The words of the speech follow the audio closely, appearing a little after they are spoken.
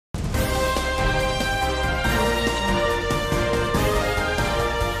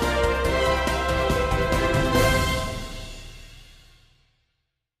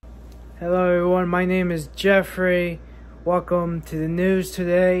everyone, my name is Jeffrey. Welcome to the news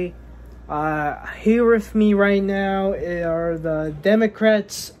today. Here with me right now are the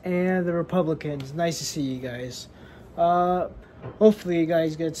Democrats and the Republicans. Nice to see you guys. Hopefully you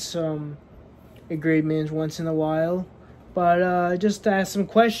guys get some agreements once in a while. But just to ask some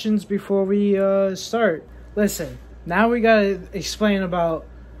questions before we start. Listen, now we gotta explain about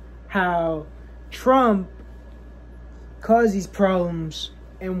how Trump caused these problems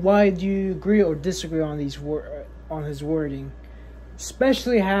and why do you agree or disagree on his wording,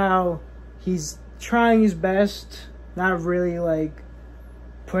 especially how he's trying his best, not really like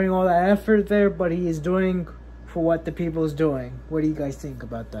putting all that effort there, but he is doing for what the people is doing. What do you guys think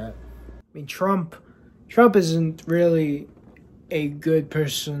about that? I mean, Trump isn't really a good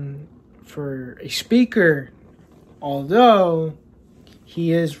person for a speaker, although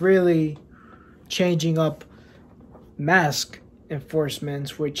he is really changing up mask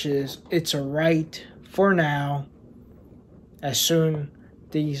enforcement, which is, it's a right for now. As soon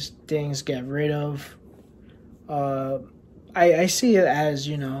these things get rid of, I see it as,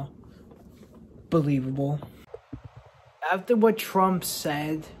 believable. After what Trump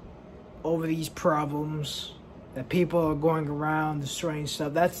said over these problems, that people are going around destroying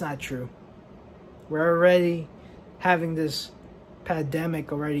stuff, that's not true. We're already having this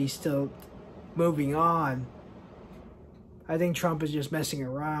pandemic already still moving on. I think Trump is just messing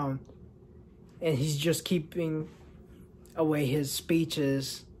around, and he's just keeping away his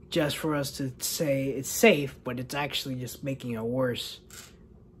speeches just for us to say it's safe, but it's actually just making it worse.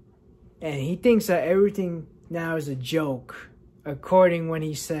 And he thinks that everything now is a joke, according when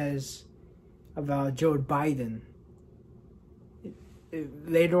he says about Joe Biden.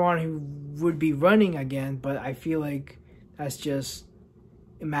 Later on, he would be running again, but I feel like that's just,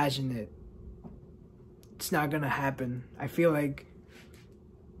 imagine it. It's not gonna happen. I feel like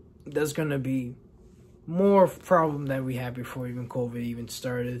there's gonna be more problem than we had before even COVID even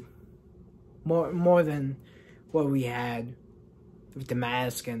started. More than what we had with the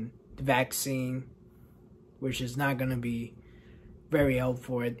mask and the vaccine, which is not gonna be very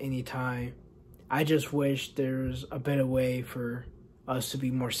helpful at any time. I just wish there was a better way for us to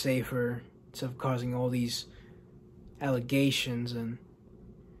be more safer instead of causing all these allegations and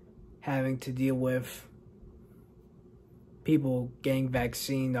having to deal with people getting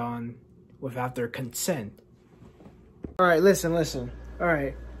vaccinated on without their consent. Alright, listen.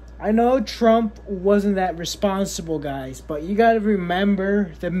 Alright, I know Trump wasn't that responsible, guys, but you gotta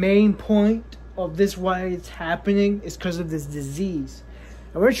remember the main point of this, why it's happening, is because of this disease.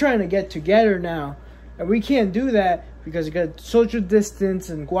 And we're trying to get together now, and we can't do that because you got social distance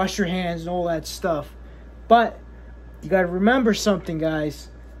and wash your hands and all that stuff. But you gotta remember something, guys,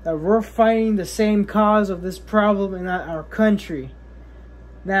 that we're fighting the same cause of this problem in our country.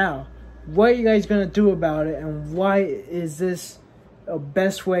 Now, what are you guys gonna do about it, and why is this a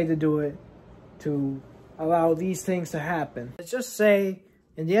best way to do it to allow these things to happen? Let's just say,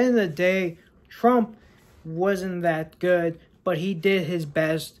 in the end of the day, Trump wasn't that good, but he did his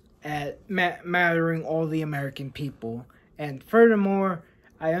best at mattering all the American people. And furthermore,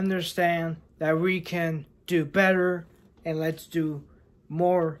 I understand that we can do better, and let's do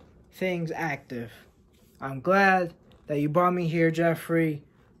more things active. I'm glad that you brought me here, Jeffrey.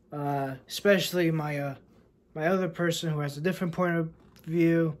 Especially my other person who has a different point of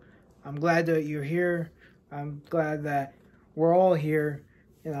view. I'm glad that you're here. I'm glad that we're all here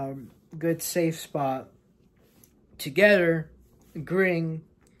in a good, safe spot together, agreeing,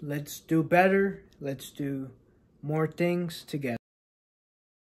 let's do better, let's do more things together.